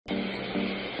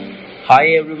Hi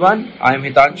everyone, I am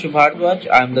Hitanshu Bhardwaj.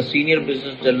 I am the Senior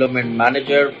Business Development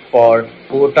Manager for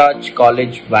Portage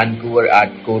College, Vancouver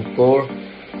at Core.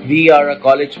 We are a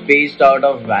college based out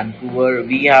of Vancouver.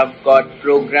 We have got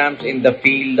programs in the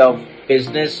field of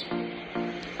business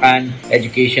and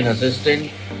education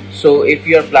assistant. So if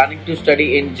you are planning to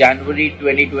study in January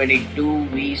 2022,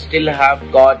 we still have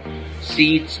got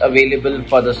seats available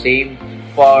for the same.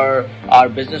 For our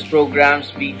business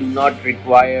programs, we do not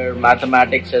require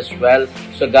mathematics as well.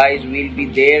 So guys, we'll be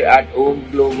there at Aum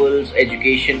Global's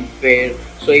education fair.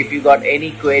 So if you got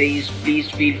any queries, please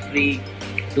feel free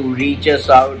to reach us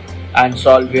out and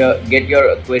get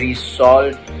your queries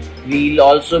solved. We'll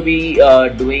also be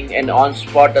doing an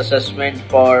on-spot assessment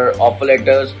for offer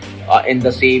letters in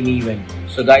the same event.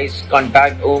 So guys,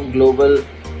 contact Aum Global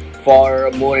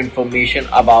for more information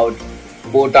about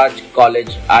Portage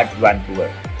College at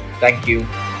Vancouver. Thank you.